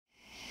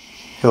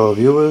Hello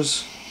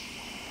viewers,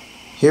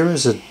 here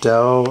is a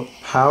Dell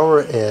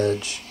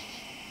PowerEdge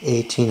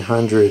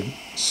 1800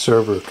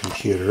 server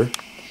computer.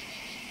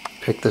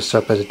 Picked this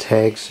up at a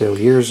tag sale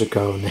years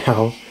ago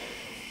now,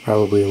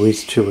 probably at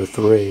least 2 or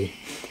 3.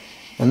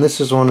 And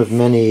this is one of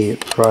many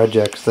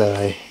projects that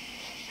I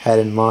had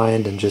in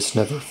mind and just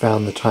never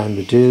found the time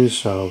to do,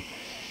 so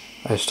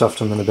I stuffed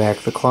them in the back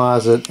of the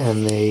closet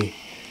and they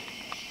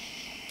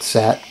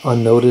sat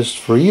unnoticed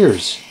for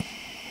years.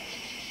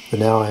 But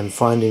now I'm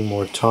finding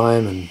more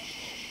time and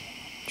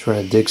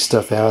trying to dig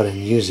stuff out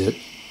and use it.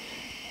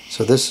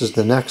 So this is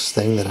the next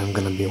thing that I'm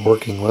going to be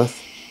working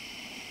with.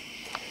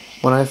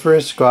 When I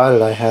first got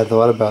it, I had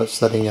thought about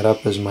setting it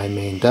up as my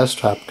main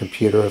desktop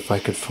computer if I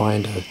could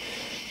find a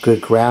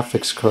good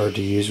graphics card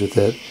to use with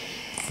it.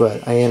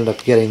 But I ended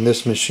up getting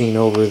this machine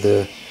over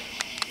the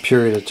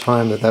period of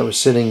time that was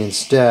sitting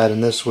instead,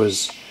 and this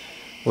was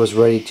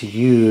ready to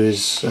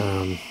use.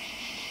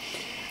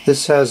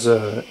 This has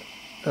a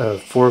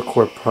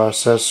 4-core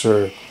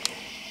processor.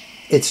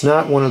 It's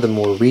not one of the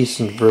more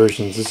recent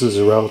versions. This is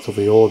a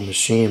relatively old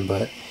machine,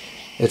 but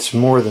it's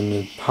more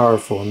than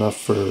powerful enough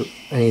for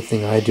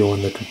anything I do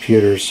on the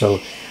computer.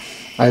 So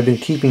I've been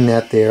keeping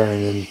that there,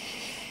 and then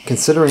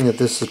considering that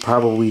this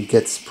probably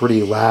gets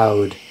pretty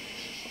loud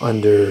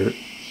under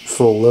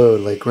full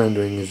load, like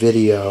rendering a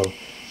video,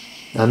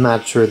 I'm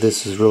not sure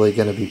this is really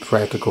going to be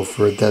practical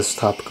for a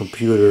desktop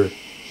computer,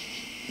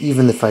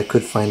 even if I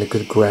could find a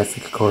good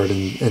graphic card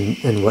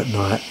and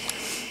whatnot.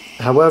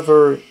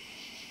 However,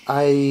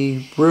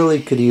 I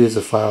really could use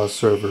a file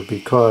server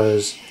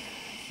because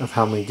of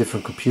how many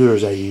different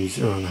computers I use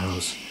around the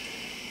house.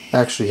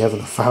 Actually, having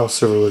a file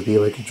server would be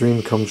like a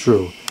dream come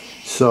true.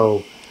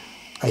 So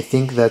I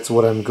think that's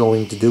what I'm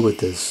going to do with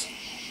this.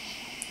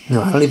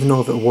 Now, I don't even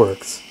know if it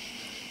works,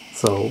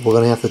 so we're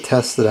going to have to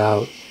test it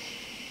out.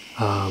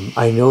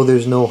 I know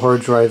there's no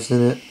hard drives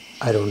in it.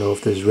 I don't know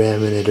if there's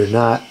RAM in it or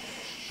not.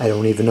 I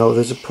don't even know if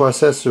there's a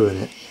processor in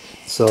it.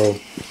 So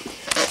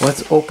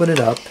let's open it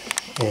up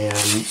and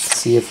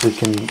see if we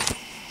can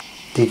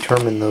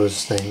determine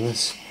those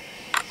things.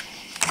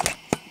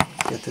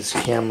 Get this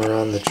camera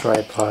on the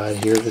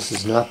tripod here. This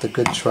is not the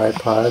good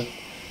tripod,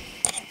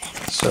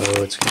 so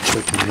it's going to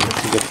take a minute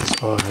to get this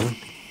on.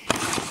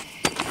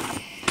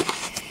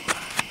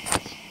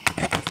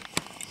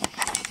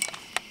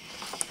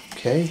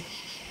 Okay,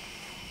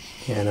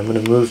 and I'm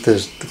going to move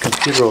the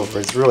computer over.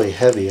 It's really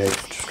heavy. I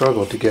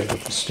struggled to get it up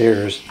the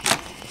stairs.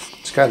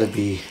 It's got to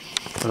be,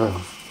 I don't know,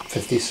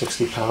 50,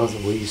 60 pounds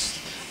at least.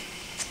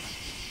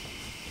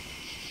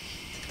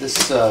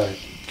 This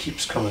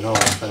keeps coming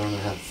off. I don't know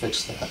how to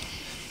fix that.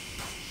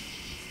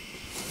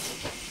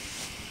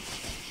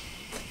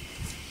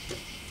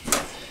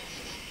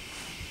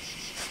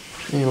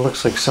 And it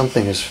looks like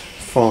something is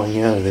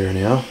falling out of there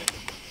now.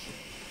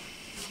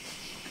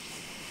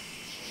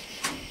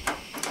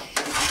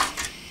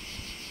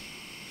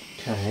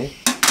 Okay,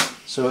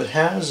 so it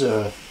has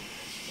a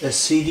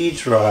CD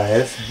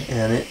drive,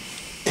 and it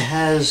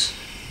has,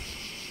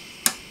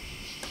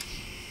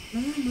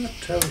 I'm not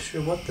entirely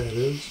sure what that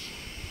is,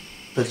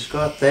 but it's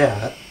got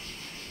that.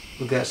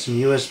 We've got some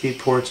USB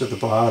ports at the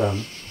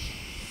bottom.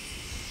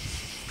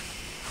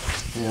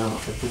 Now,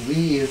 I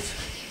believe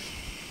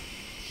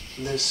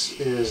this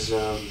is,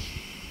 oh,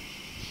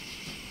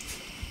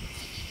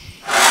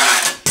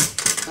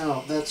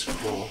 that's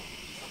cool.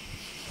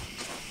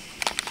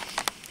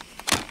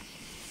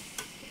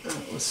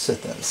 Let's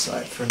set that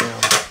aside for now.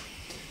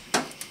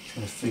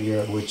 Trying to figure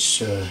out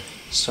which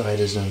side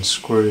is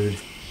unscrewed. I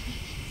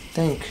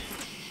think.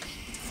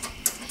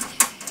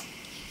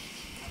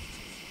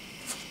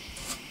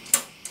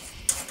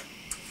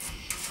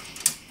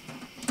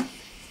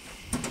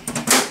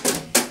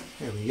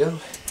 There we go.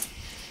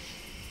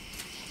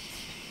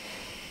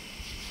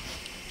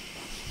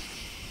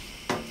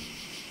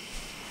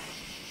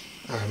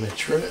 Alright, I'm going to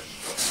try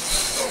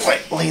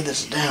to lay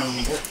this down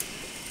here.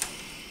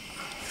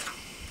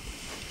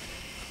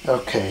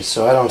 Okay,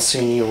 so I don't see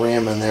any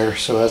RAM in there,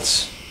 so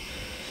that's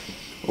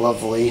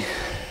lovely. I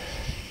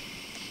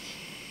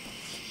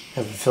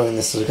have a feeling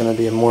this is going to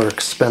be a more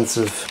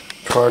expensive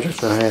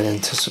project than I had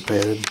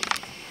anticipated.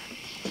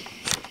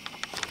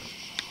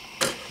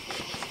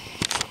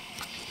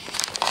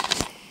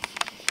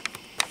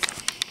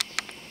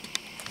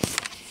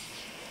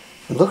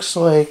 It looks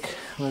like,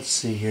 let's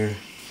see here,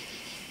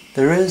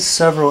 there is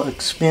several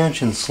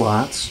expansion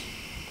slots,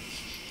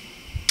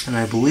 and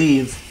I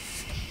believe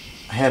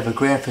I have a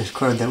graphics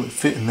card that would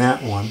fit in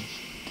that one.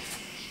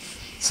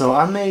 So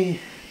I may,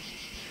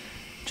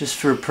 just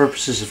for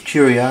purposes of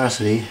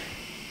curiosity,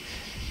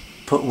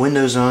 put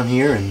Windows on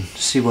here and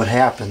see what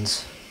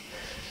happens.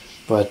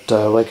 But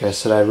like I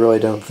said, I really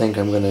don't think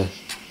I'm going to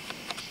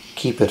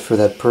keep it for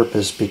that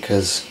purpose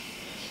because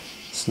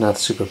it's not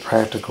super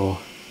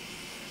practical.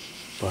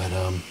 But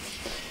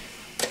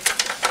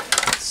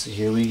let's see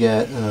here, we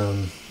got,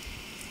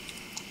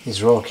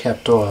 these are all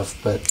kept off,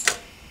 but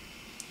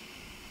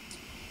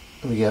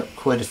we got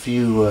quite a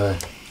few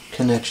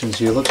connections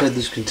here. Looks like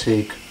this could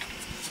take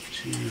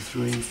 2,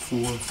 3,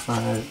 4,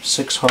 5,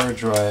 6 hard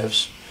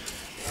drives.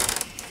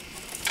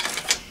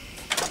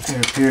 There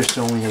appears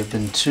to only have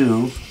been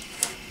 2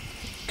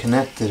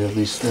 connected, at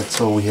least that's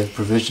all we have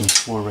provisions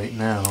for right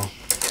now.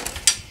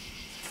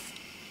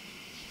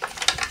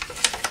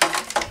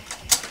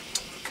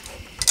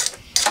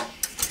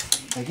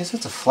 I guess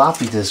it's a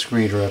floppy disk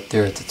reader up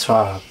there at the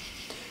top.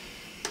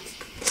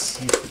 Let's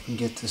see if we can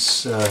get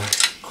this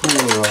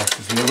cooler off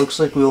of here. It looks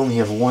like we only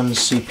have 1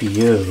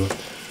 CPU.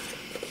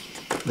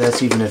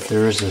 That's even if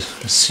there is a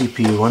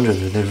CPU under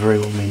there. There very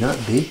well may not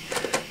be.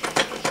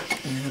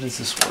 And how does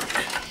this work?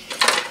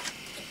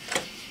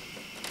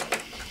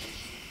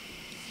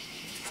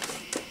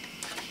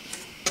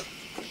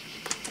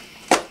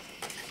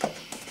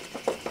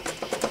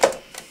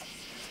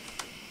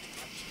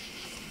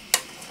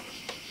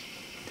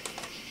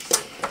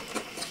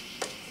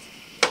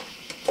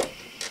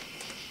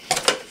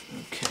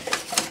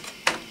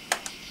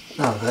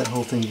 Oh, that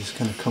whole thing just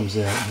kind of comes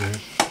out here.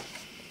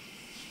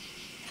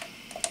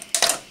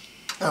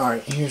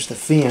 Alright, here's the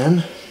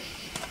fan.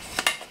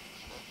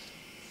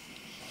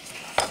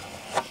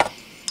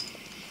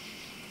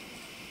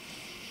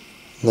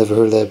 Never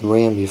heard of that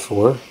brand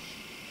before.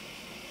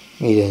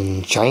 Made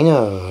in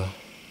China.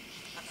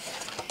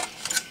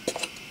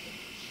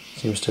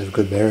 Seems to have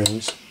good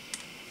bearings.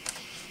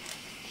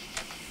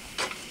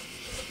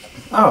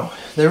 Oh,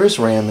 there is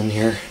RAM in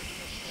here.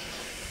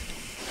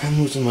 I'm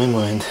losing my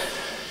mind.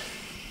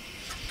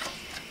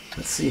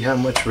 Let's see how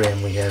much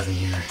RAM we have in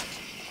here.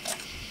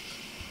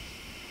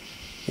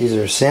 These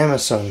are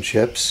Samsung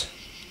chips,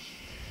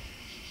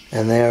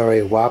 and they are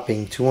a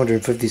whopping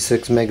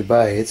 256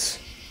 megabytes.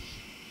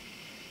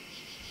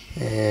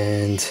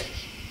 And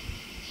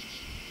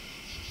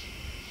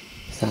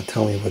it's not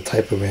telling me what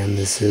type of RAM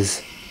this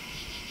is.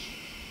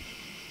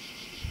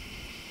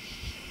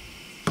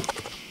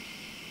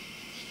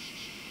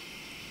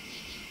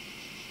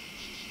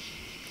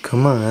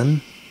 Come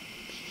on.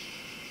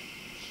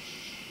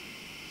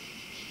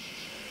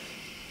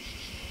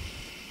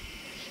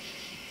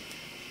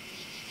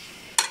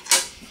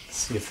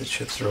 See if the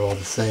chips are all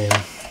the same.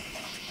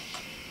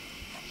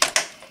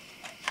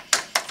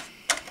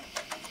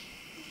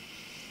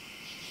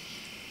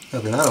 No,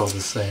 they're not all the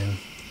same.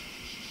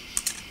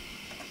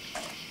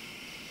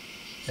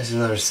 This is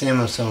another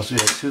Samsung, so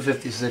we have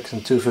 256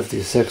 and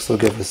 256 will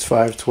give us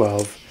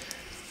 512.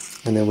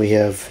 And then we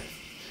have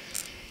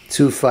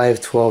 2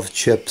 512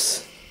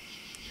 chips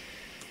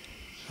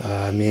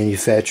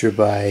manufactured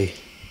by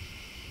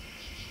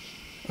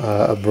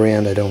a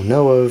brand I don't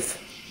know of.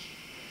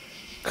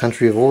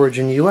 Country of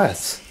origin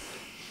US.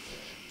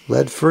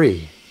 Lead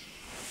free.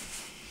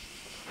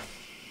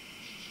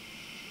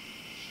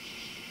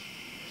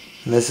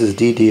 And this is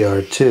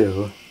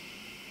DDR2.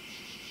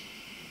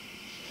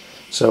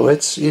 So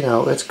it's, you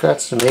know, it's got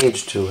some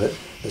age to it.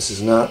 This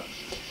is not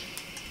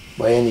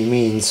by any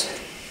means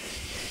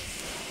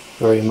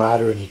very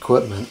modern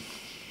equipment.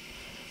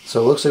 So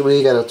it looks like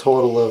we got a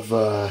total of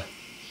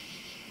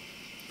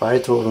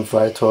 512 and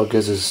 512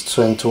 gives us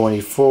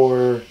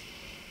 1024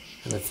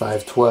 and then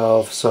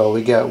 512. So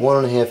we got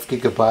 1.5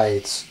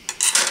 gigabytes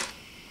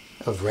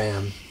of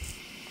RAM,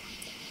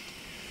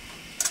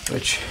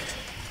 which,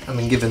 I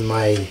mean, given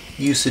my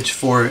usage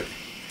for it,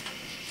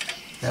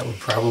 that would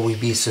probably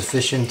be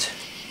sufficient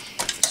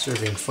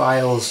serving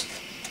files,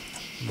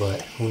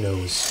 but who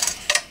knows.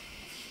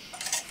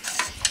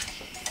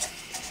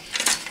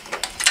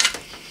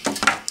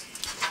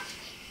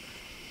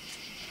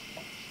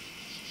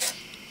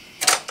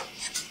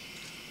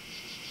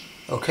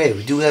 Okay,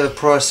 we do have a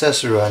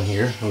processor on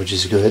here, which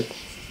is good.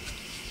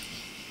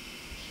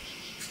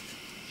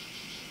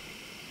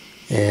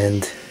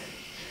 And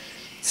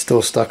it's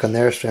still stuck on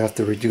there, so I have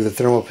to redo the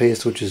thermal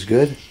paste, which is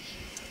good.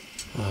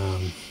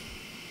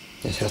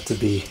 Just have to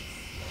be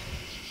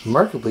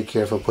remarkably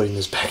careful putting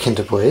this back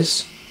into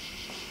place.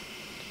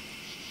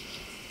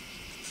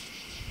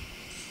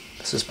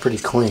 This is pretty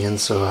clean,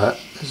 so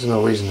there's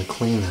no reason to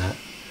clean that.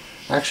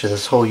 Actually,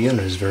 this whole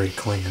unit is very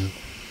clean.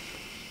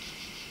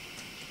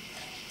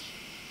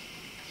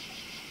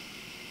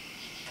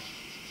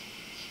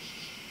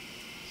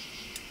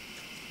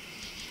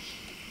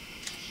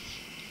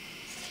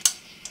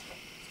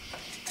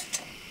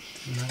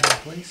 Another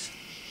place.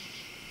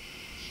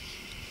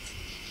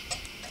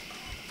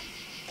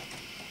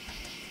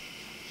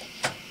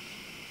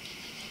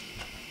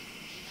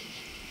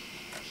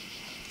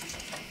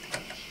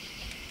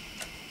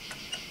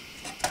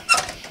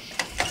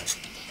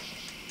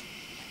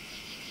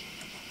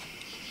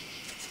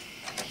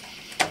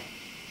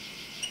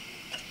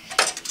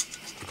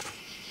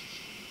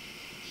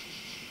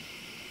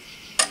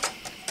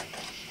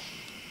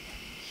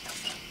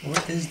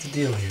 What is the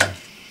deal here?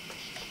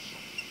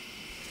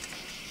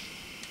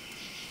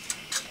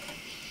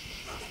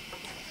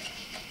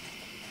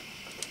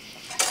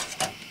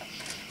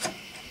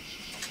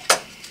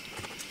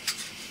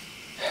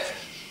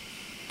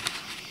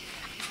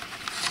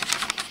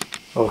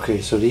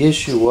 Okay, so the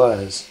issue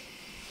was,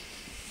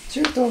 is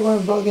there a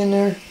doggone bug in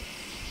there?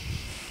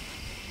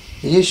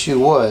 The issue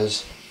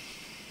was,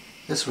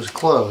 this was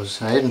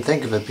closed. I didn't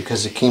think of it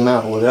because it came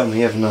out without me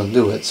having to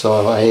undo it,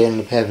 so I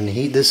ended up having to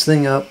heat this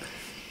thing up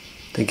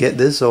to get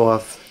this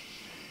off,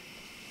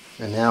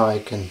 and now I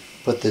can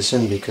put this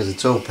in because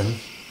it's open.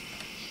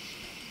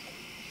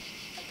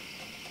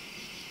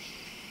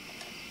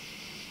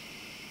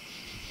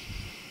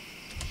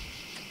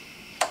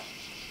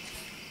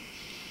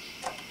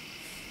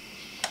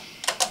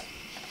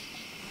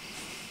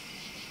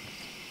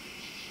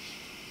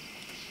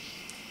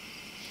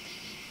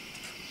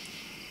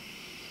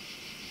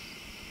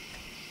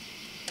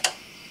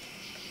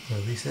 Or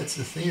at least that's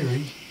the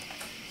theory.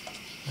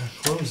 I'll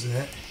close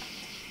that.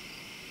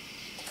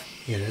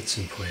 Yeah, that's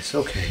in place.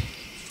 Okay.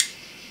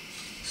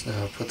 So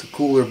now I'll put the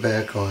cooler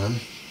back on.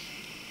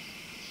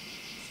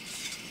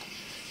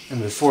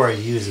 And before I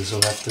use this,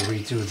 I'll have to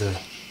redo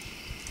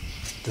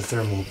the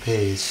thermal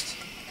paste.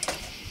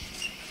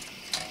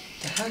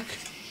 The heck?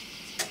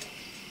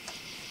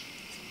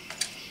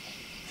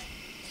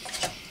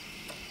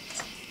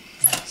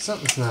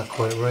 Something's not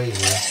quite right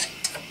here.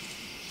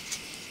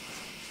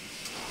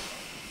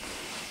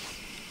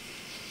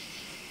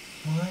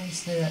 Why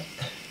is that?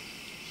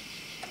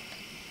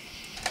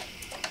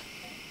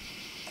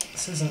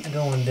 This isn't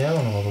going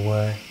down all the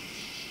way.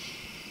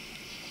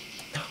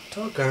 Oh,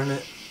 doggone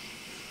it.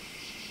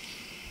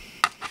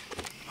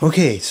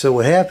 Okay, so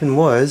what happened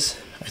was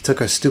I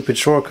took a stupid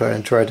shortcut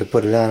and tried to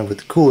put it on with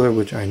the cooler,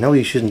 which I know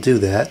you shouldn't do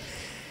that,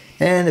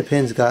 and the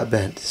pins got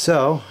bent.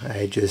 So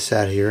I just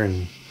sat here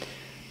and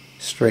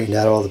straightened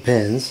out all the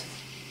pins.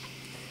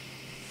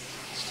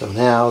 So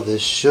now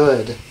this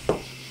should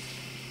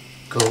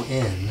go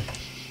in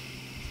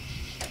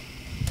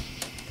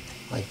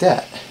like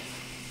that.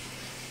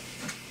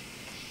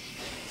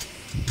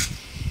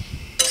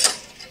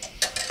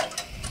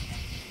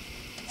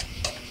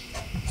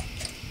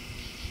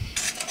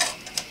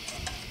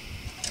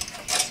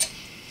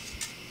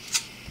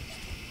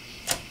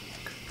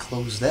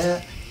 Close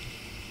that,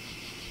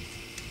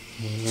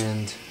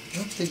 and I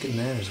don't think it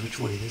matters which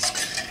way this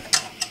goes.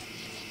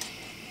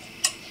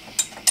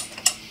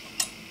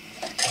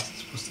 Is it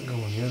supposed to go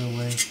in the other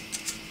way?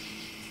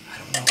 I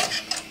don't know.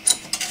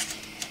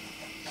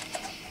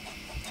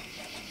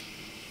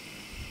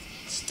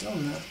 Still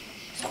not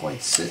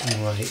quite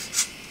sitting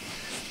right,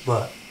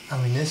 but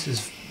I mean, this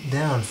is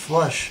down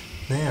flush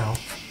now,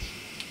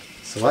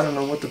 so I don't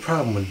know what the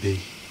problem would be.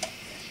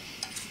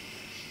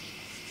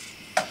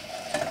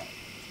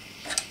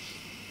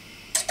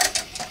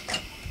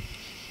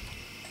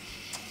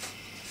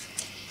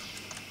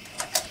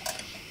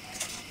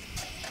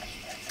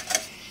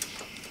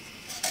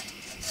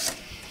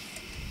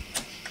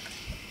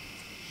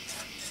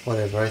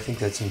 Whatever, I think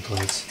that's in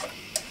place.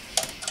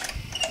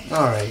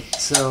 Alright,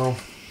 so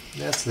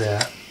that's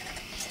that.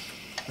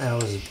 That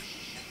was a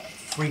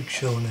freak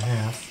show and a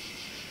half.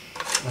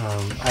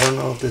 I don't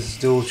know if this is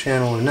dual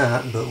channel or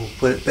not, but we'll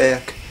put it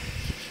back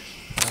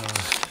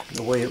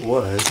the way it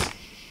was.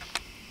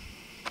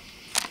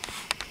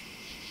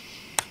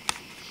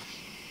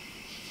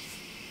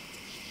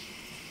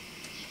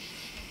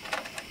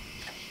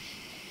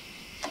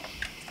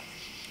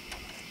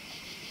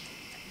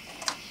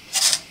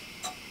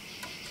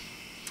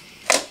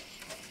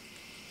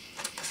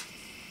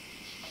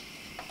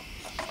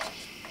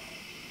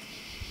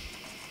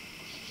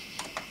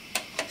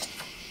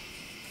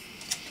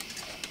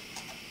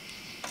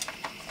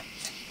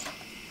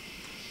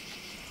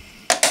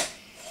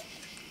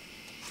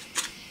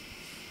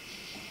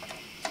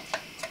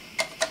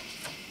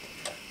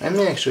 I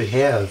may actually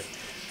have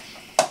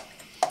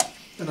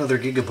another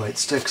gigabyte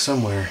stick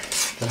somewhere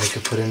that I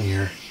could put in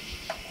here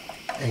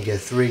and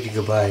get 3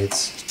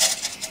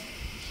 gigabytes,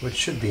 which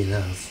should be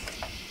enough.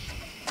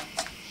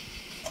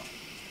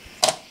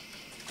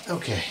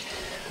 Okay,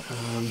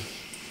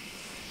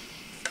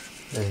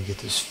 then get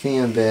this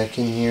fan back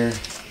in here,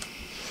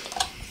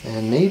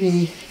 and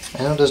maybe,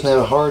 I know it doesn't have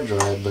a hard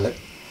drive, but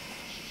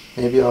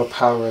maybe I'll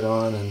power it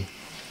on and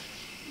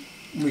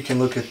we can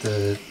look at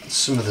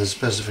some of the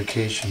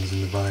specifications in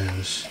the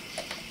BIOS.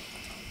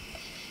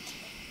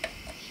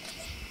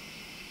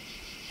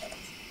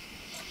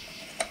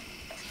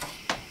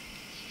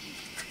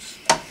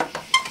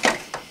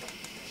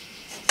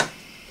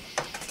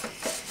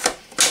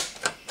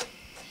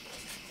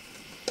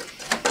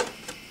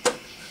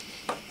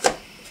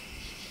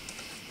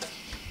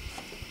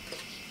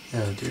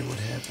 Oh dear, what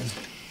happened?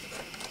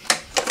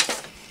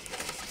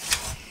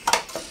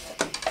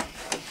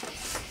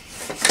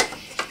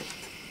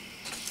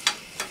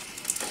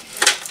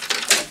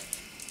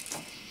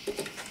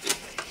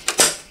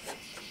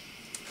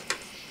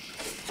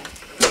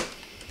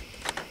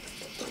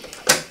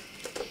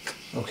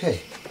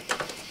 Okay,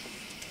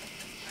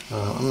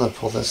 I'm going to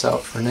pull this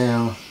out for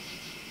now.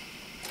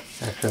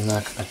 Actually, I'm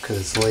not going to, because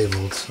it's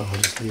labeled, so I'll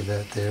just leave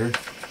that there.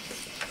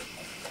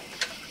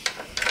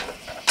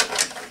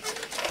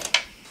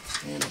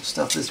 And I'll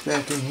stuff this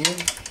back in here.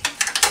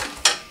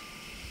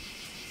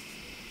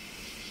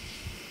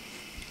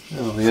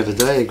 Oh, we have a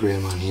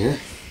diagram on here.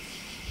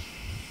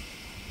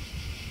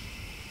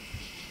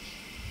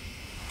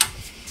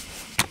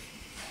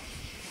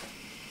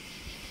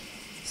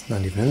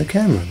 Not even in the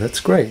camera.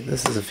 That's great.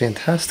 This is a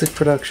fantastic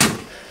production.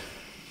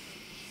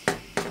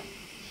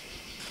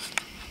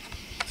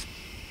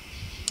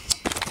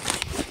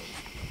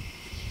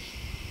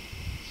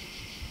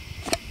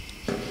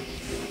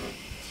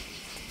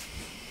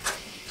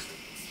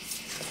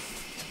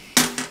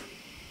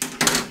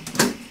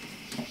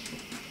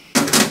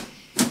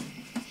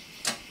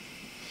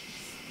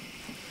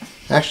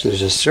 Actually,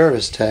 there's a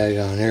service tag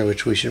on here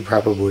which we should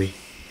probably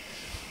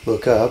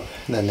look up,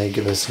 and then they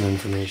give us some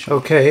information.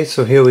 Okay,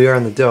 so here we are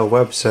on the Dell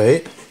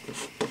website,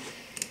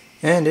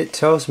 and it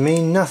tells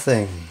me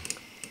nothing.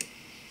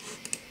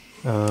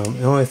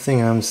 The only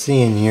thing I'm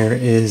seeing here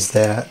is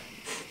that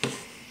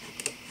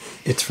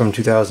it's from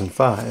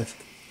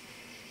 2005.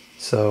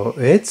 So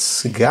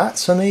it's got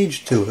some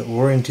age to it.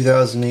 We're in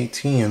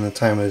 2018 on the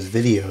time of this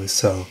video,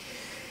 so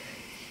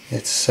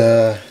it's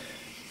an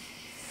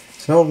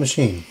old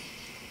machine.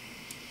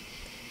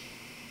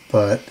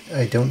 But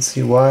I don't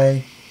see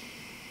why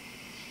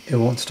it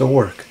won't still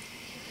work.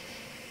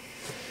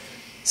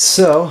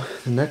 So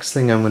the next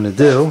thing I'm going to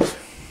do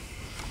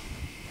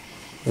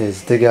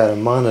is dig out a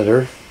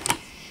monitor.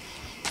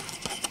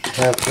 I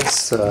have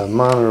this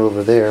monitor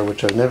over there,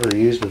 which I've never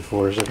used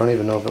before, so I don't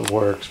even know if it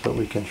works, but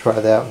we can try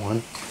that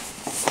one.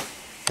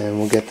 And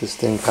we'll get this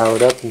thing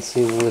powered up and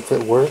see if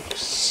it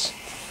works.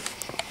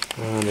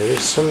 There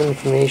is some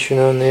information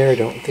on there. I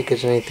don't think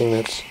it's anything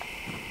that's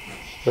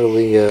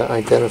really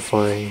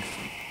identifying.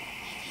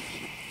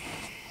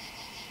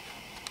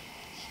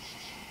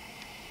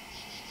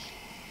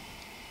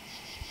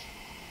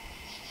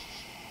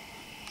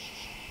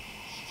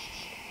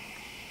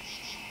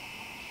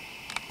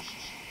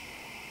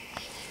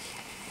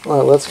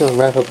 Well, that's going to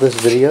wrap up this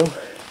video,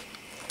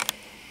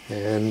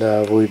 and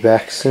we'll be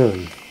back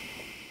soon.